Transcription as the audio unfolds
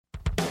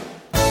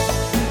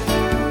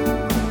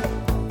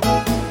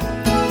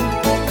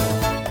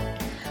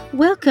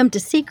Welcome to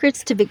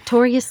Secrets to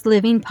Victorious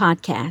Living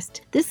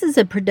podcast. This is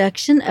a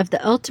production of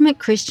the Ultimate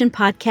Christian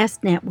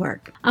Podcast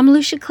Network. I'm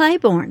Lucia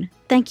Claiborne.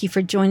 Thank you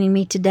for joining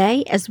me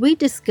today as we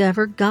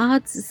discover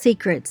God's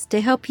secrets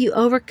to help you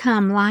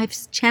overcome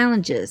life's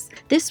challenges.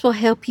 This will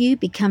help you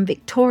become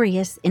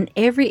victorious in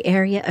every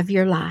area of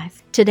your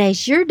life.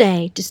 Today's your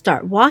day to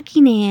start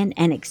walking in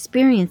and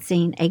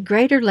experiencing a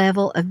greater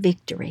level of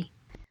victory.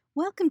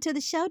 Welcome to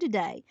the show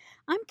today.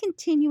 I'm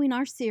continuing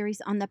our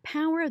series on the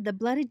power of the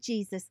blood of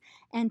Jesus,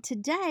 and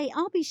today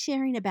I'll be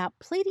sharing about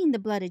pleading the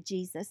blood of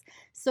Jesus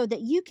so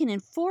that you can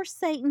enforce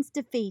Satan's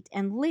defeat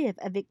and live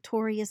a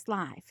victorious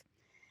life.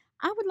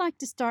 I would like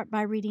to start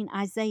by reading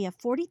Isaiah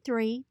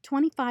 43,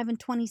 25, and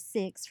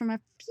 26 from a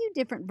few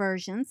different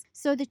versions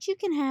so that you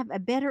can have a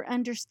better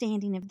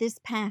understanding of this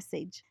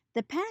passage.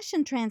 The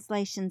Passion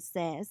Translation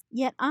says,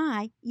 "Yet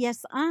I,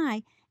 yes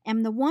I,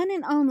 am the one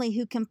and only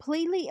who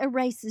completely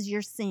erases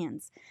your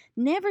sins,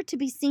 never to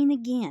be seen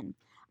again.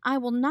 I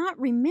will not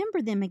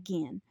remember them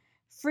again.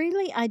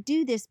 Freely I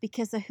do this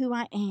because of who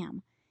I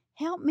am.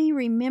 Help me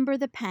remember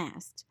the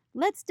past.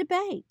 Let's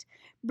debate.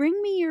 Bring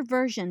me your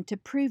version to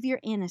prove your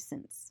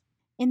innocence."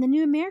 In the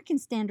New American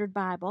Standard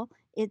Bible,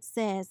 it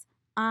says,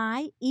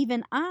 "I,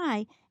 even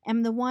I,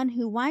 am the one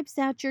who wipes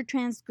out your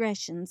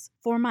transgressions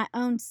for my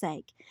own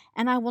sake,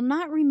 and I will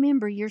not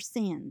remember your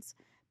sins.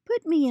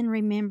 Put me in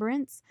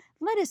remembrance.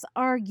 Let us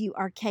argue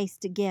our case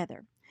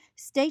together.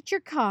 State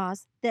your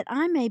cause that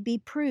I may be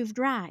proved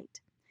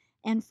right."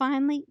 And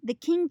finally, the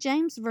King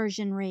James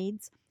Version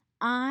reads,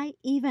 "I,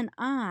 even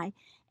I,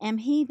 am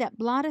he that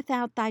blotteth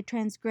out thy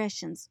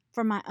transgressions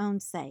for my own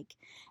sake,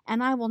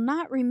 and I will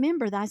not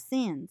remember thy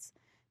sins.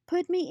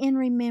 Put me in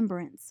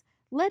remembrance.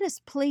 Let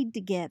us plead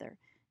together.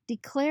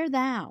 Declare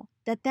thou,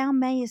 that thou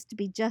mayest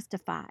be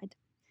justified."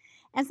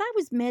 As I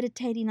was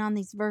meditating on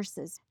these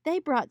verses, they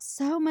brought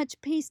so much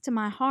peace to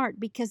my heart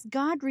because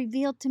God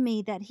revealed to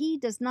me that He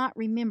does not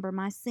remember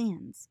my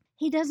sins.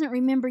 He doesn't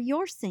remember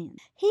your sins.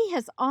 He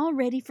has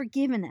already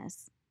forgiven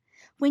us.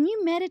 When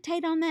you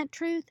meditate on that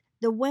truth,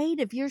 the weight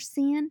of your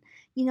sin,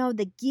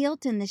 the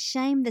guilt and the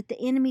shame that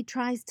the enemy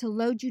tries to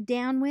load you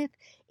down with,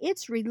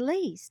 it's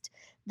released.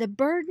 The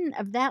burden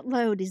of that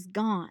load is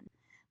gone.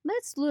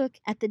 Let's look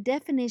at the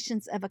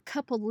definitions of a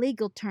couple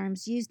legal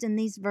terms used in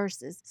these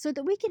verses so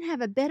that we can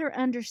have a better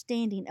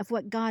understanding of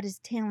what God is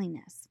telling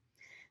us.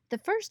 The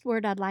first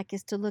word I'd like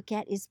us to look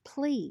at is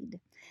plead.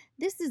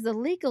 This is a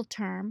legal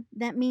term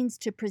that means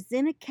to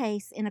present a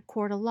case in a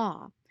court of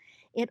law.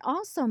 It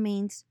also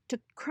means to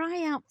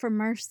cry out for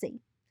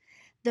mercy.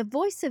 The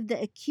voice of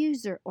the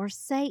accuser or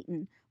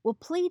Satan will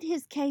plead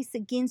his case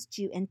against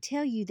you and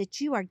tell you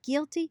that you are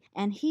guilty,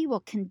 and he will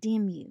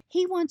condemn you.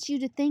 He wants you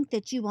to think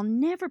that you will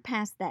never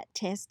pass that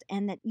test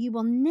and that you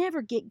will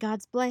never get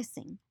God's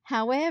blessing.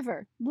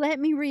 However, let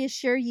me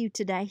reassure you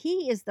today,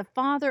 He is the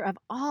father of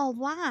all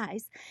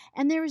lies,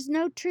 and there is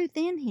no truth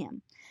in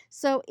Him.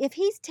 So if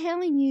He's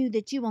telling you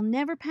that you will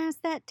never pass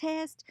that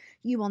test,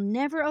 you will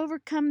never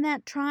overcome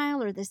that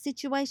trial or the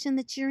situation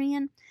that you're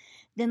in,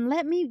 then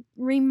let me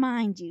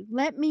remind you,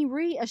 let me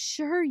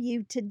reassure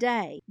you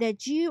today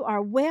that you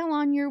are well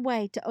on your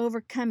way to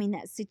overcoming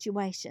that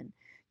situation.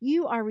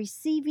 You are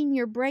receiving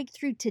your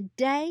breakthrough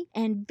today,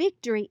 and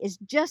victory is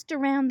just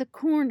around the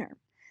corner.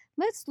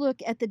 Let's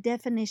look at the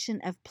definition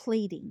of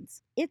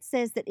pleadings. It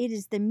says that it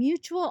is the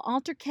mutual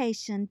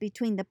altercation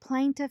between the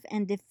plaintiff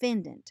and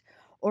defendant,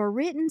 or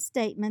written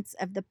statements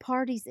of the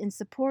parties in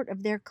support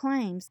of their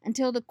claims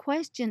until the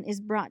question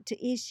is brought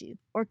to issue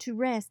or to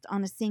rest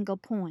on a single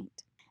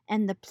point.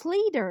 And the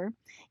pleader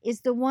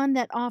is the one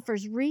that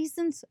offers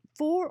reasons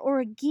for or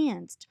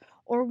against,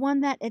 or one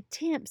that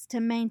attempts to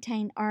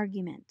maintain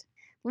argument.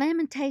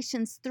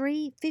 Lamentations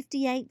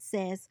 3:58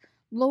 says,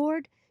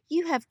 "Lord,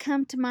 you have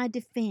come to my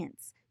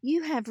defense.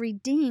 You have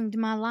redeemed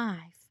my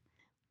life."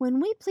 When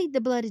we plead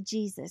the blood of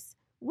Jesus,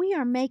 we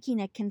are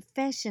making a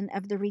confession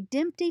of the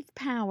redemptive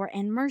power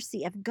and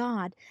mercy of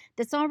God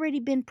that's already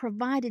been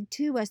provided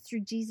to us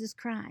through Jesus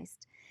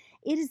Christ.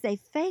 It is a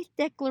faith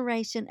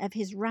declaration of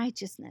His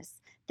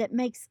righteousness that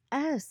makes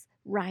us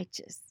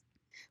righteous.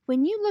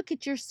 When you look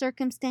at your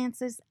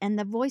circumstances and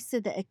the voice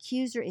of the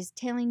accuser is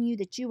telling you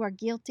that you are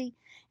guilty,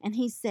 and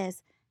he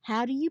says,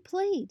 "How do you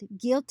plead,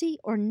 guilty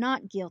or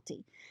not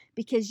guilty?"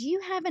 Because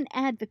you have an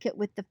advocate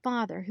with the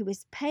Father who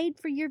has paid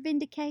for your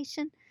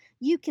vindication,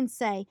 you can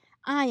say,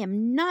 "I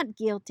am not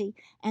guilty,"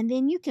 and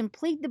then you can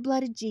plead the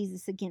blood of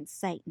Jesus against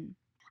Satan.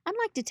 I'd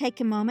like to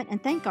take a moment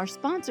and thank our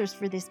sponsors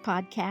for this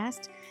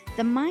podcast,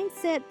 the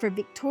Mindset for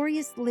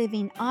Victorious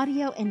Living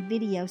audio and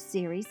video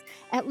series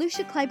at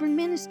Lucia Claiborne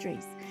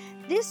Ministries.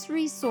 This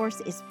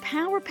resource is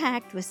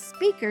power-packed with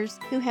speakers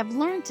who have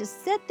learned to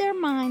set their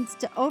minds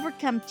to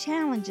overcome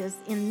challenges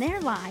in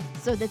their life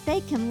so that they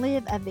can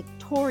live a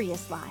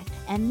victorious life.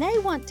 And they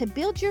want to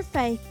build your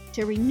faith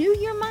to renew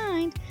your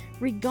mind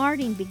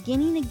regarding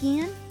beginning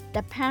again,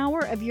 the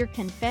power of your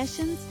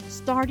confessions,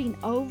 starting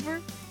over,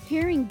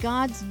 hearing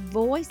God's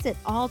voice at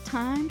all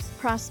times,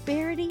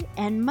 prosperity,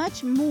 and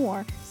much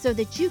more so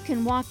that you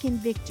can walk in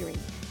victory.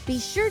 Be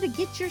sure to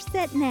get your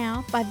set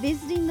now by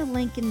visiting the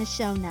link in the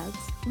show notes.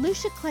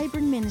 Lucia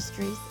Claiborne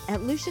Ministries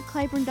at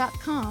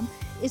luciaclaiborne.com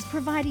is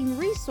providing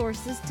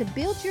resources to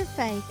build your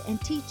faith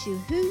and teach you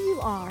who you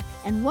are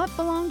and what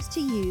belongs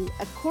to you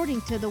according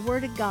to the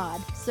Word of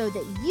God so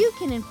that you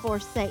can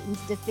enforce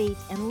Satan's defeat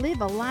and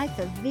live a life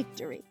of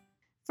victory.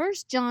 1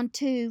 John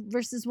 2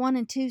 verses 1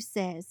 and 2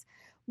 says,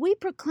 "We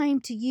proclaim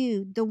to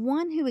you the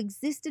one who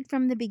existed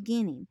from the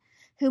beginning,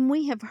 whom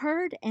we have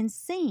heard and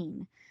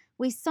seen.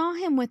 We saw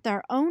him with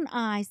our own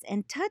eyes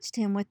and touched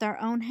him with our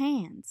own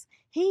hands.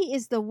 He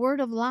is the Word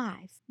of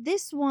life.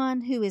 This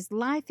one who is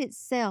life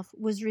itself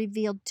was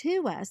revealed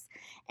to us,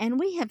 and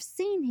we have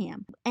seen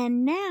him.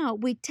 And now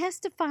we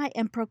testify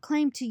and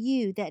proclaim to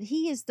you that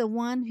he is the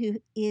one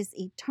who is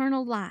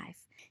eternal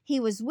life. He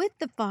was with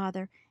the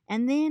Father,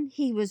 and then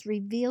he was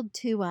revealed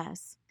to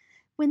us."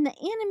 When the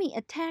enemy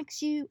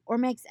attacks you or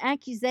makes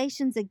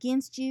accusations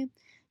against you,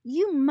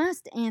 you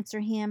must answer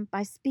him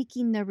by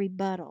speaking the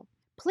rebuttal.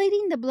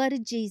 Pleading the blood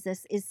of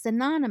Jesus is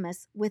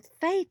synonymous with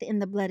faith in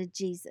the blood of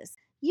Jesus.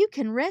 You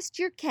can rest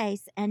your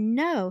case and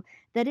know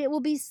that it will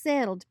be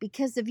settled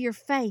because of your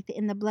faith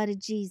in the blood of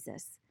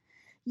Jesus.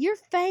 Your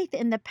faith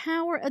in the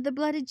power of the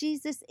blood of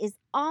Jesus is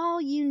all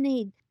you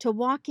need to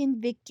walk in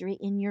victory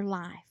in your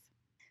life.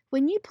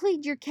 When you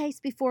plead your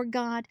case before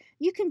God,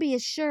 you can be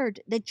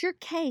assured that your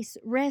case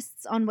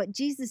rests on what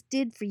Jesus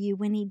did for you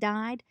when he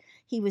died,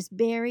 he was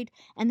buried,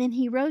 and then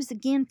he rose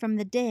again from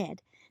the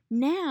dead.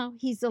 Now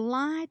he's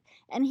alive,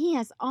 and he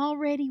has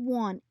already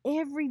won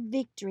every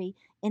victory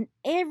in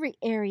every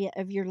area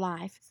of your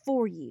life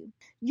for you.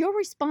 Your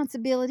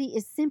responsibility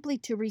is simply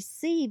to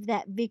receive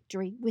that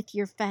victory with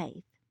your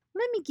faith.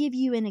 Let me give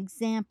you an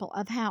example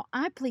of how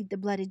I plead the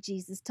blood of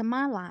Jesus to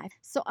my life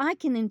so I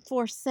can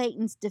enforce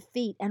Satan's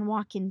defeat and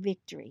walk in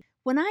victory.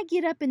 When I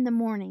get up in the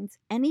mornings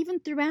and even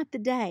throughout the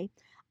day,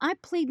 I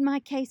plead my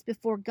case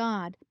before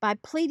God by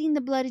pleading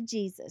the blood of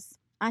Jesus.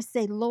 I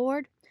say,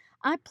 "Lord,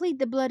 I plead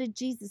the blood of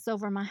Jesus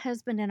over my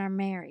husband and our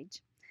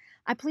marriage.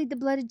 I plead the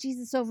blood of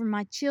Jesus over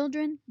my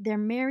children, their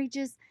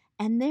marriages,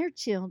 and their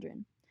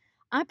children.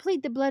 I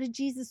plead the blood of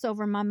Jesus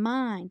over my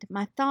mind,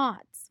 my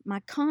thoughts, my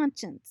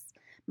conscience,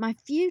 my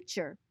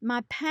future,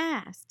 my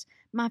past,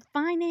 my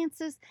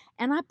finances,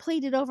 and I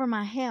plead it over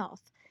my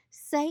health.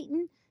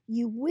 Satan,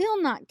 you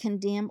will not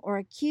condemn or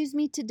accuse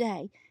me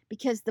today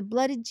because the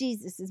blood of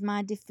Jesus is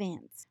my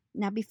defense."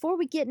 Now, before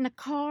we get in a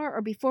car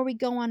or before we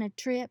go on a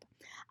trip,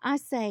 I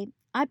say,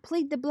 I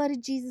plead the blood of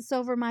Jesus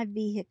over my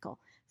vehicle,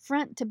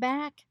 front to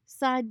back,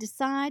 side to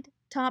side,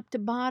 top to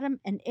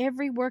bottom, and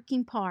every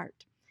working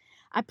part.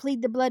 I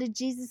plead the blood of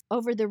Jesus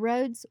over the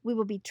roads we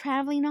will be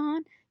traveling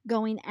on,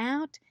 going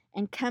out,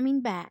 and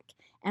coming back.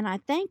 And I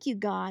thank you,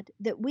 God,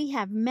 that we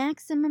have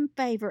maximum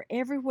favor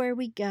everywhere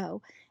we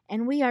go,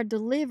 and we are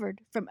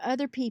delivered from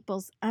other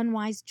people's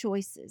unwise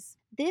choices.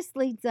 This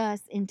leads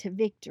us into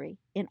victory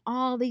in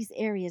all these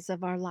areas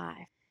of our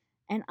life.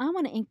 And I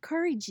want to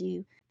encourage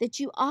you that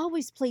you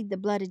always plead the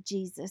blood of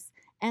Jesus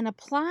and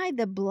apply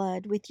the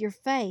blood with your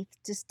faith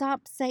to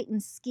stop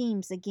Satan's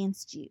schemes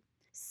against you.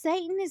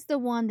 Satan is the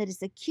one that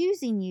is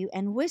accusing you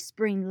and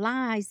whispering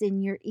lies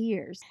in your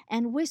ears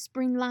and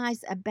whispering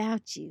lies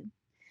about you.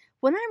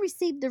 When I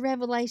received the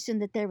revelation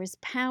that there is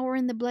power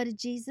in the blood of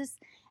Jesus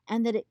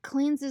and that it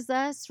cleanses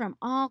us from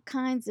all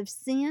kinds of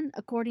sin,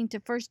 according to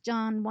 1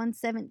 John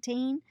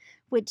 1:17,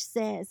 which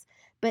says,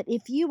 "But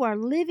if you are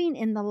living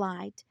in the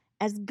light,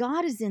 as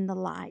God is in the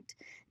light,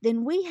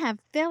 then we have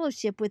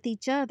fellowship with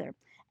each other,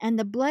 and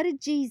the blood of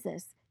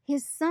Jesus,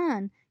 his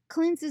Son,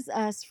 cleanses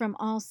us from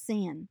all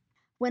sin."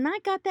 When I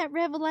got that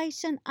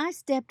revelation, I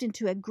stepped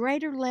into a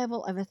greater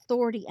level of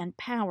authority and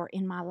power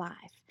in my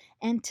life.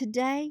 And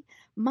today,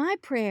 my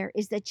prayer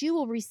is that you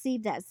will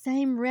receive that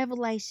same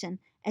revelation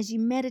as you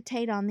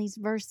meditate on these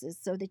verses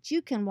so that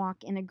you can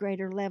walk in a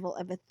greater level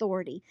of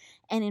authority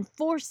and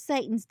enforce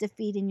Satan's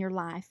defeat in your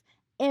life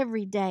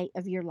every day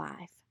of your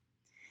life.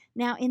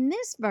 Now, in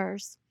this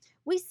verse,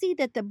 we see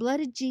that the blood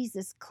of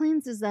Jesus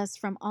cleanses us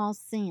from all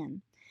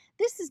sin.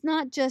 This is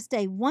not just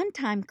a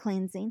one-time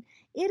cleansing,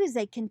 it is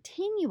a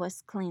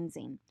continuous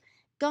cleansing.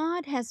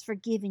 God has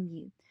forgiven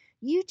you.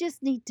 You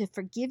just need to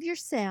forgive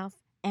yourself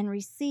and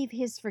receive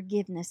his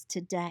forgiveness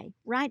today,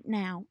 right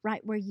now,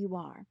 right where you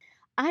are.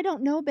 I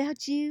don't know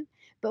about you,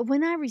 but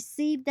when I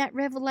received that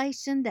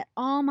revelation that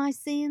all my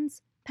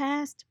sins,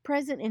 past,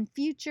 present, and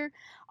future,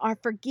 are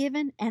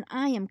forgiven and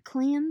I am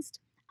cleansed,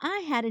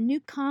 I had a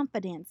new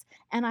confidence,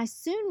 and I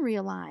soon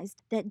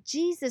realized that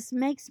Jesus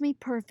makes me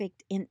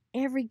perfect in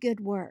every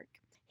good work.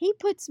 He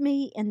puts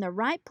me in the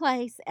right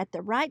place at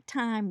the right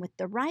time with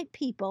the right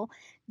people,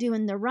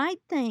 doing the right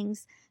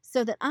things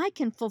so that I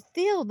can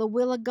fulfill the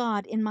will of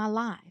God in my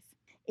life.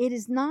 It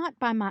is not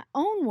by my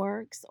own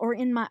works or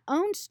in my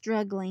own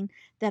struggling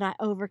that I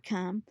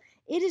overcome.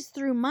 It is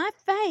through my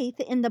faith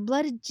in the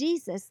blood of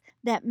Jesus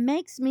that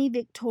makes me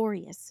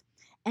victorious.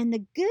 And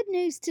the good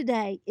news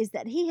today is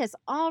that he has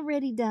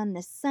already done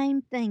the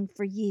same thing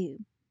for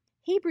you.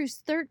 Hebrews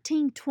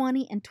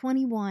 13:20 and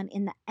 21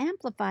 in the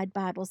Amplified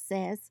Bible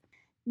says,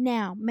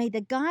 "Now may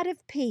the God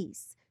of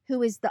peace,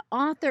 who is the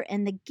author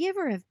and the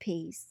giver of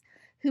peace,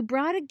 who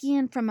brought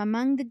again from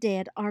among the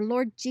dead our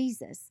Lord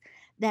Jesus,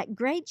 that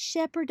great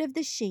shepherd of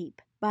the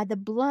sheep, by the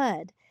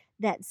blood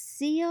that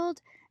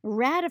sealed,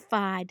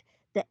 ratified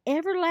the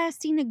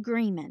everlasting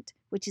agreement,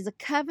 which is a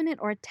covenant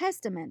or a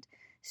testament,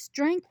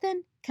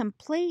 strengthen,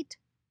 complete,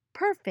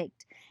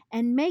 perfect,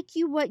 and make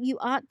you what you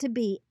ought to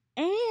be,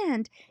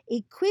 and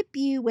equip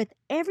you with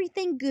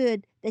everything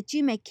good that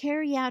you may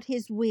carry out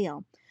His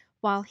will,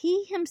 while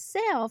He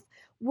Himself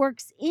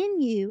works in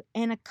you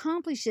and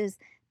accomplishes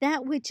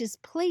that which is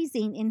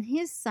pleasing in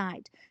His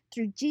sight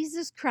through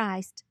Jesus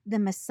Christ, the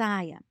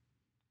Messiah.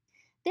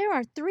 There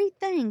are 3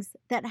 things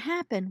that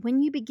happen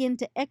when you begin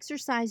to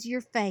exercise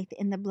your faith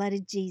in the blood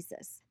of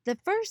Jesus. The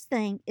first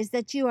thing is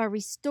that you are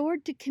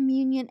restored to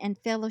communion and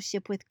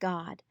fellowship with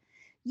God.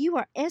 You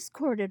are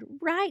escorted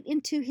right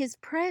into His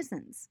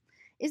presence.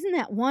 Isn't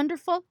that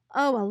wonderful?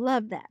 Oh, I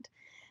love that.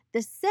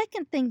 The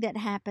second thing that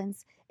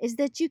happens is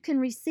that you can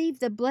receive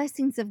the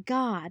blessings of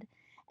God.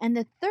 And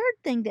the third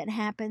thing that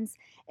happens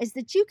is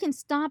that you can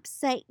stop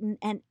Satan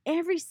and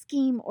every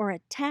scheme or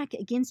attack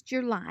against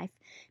your life,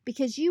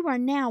 because you are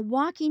now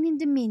walking in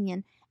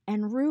dominion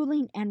and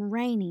ruling and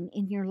reigning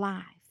in your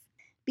life.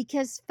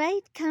 Because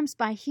faith comes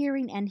by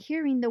hearing, and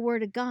hearing the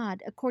Word of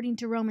God, according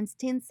to Romans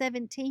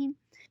 10:17,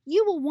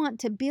 you will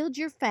want to build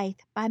your faith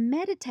by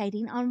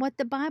meditating on what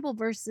the Bible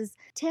verses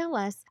tell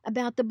us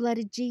about the blood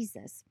of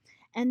Jesus.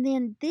 And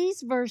then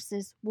these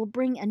verses will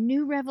bring a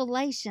new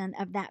revelation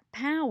of that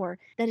power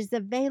that is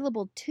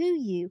available to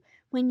you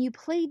when you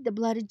plead the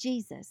blood of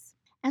Jesus.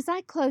 As I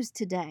close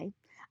today,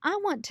 I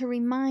want to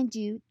remind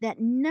you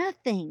that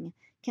nothing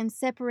can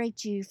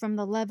separate you from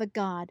the love of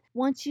God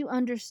once you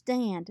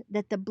understand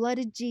that the blood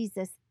of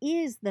Jesus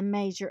is the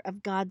measure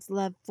of God's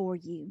love for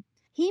you.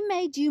 He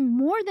made you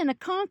more than a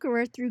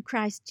conqueror through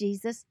Christ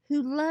Jesus,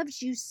 who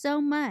loves you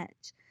so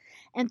much.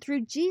 And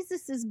through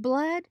Jesus'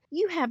 blood,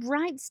 you have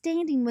right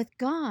standing with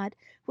God,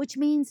 which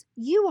means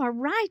you are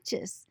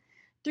righteous.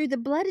 Through the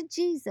blood of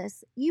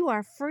Jesus, you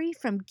are free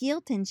from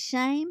guilt and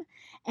shame.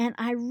 And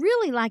I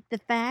really like the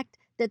fact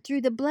that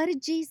through the blood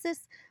of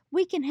Jesus,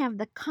 we can have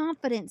the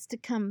confidence to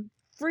come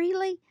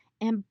freely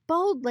and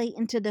boldly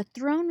into the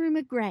throne room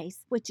of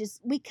grace, which is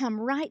we come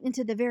right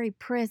into the very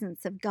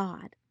presence of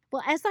God.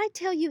 Well, as I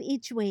tell you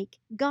each week,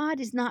 God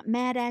is not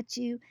mad at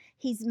you.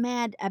 He's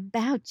mad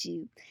about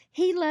you.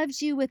 He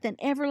loves you with an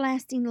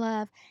everlasting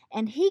love,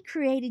 and He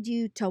created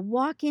you to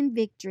walk in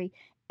victory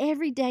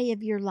every day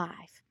of your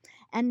life.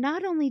 And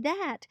not only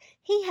that,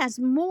 He has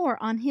more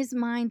on His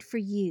mind for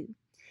you.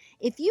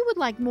 If you would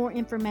like more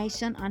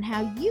information on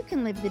how you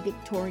can live the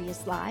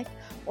victorious life,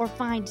 or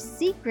find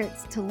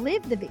secrets to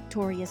live the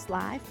victorious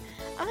life,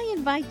 I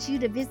invite you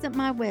to visit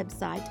my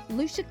website,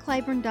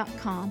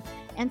 LuciaClaiborne.com,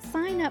 and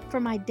sign up for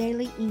my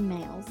daily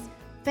emails,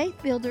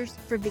 Faith Builders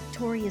for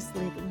Victorious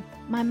Living,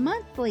 my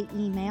monthly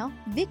email,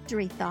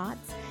 Victory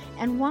Thoughts,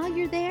 and while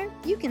you're there,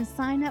 you can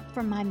sign up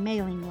for my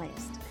mailing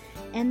list.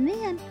 And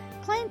then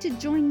plan to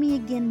join me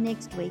again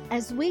next week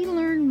as we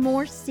learn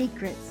more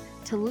secrets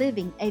to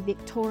living a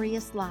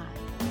victorious life.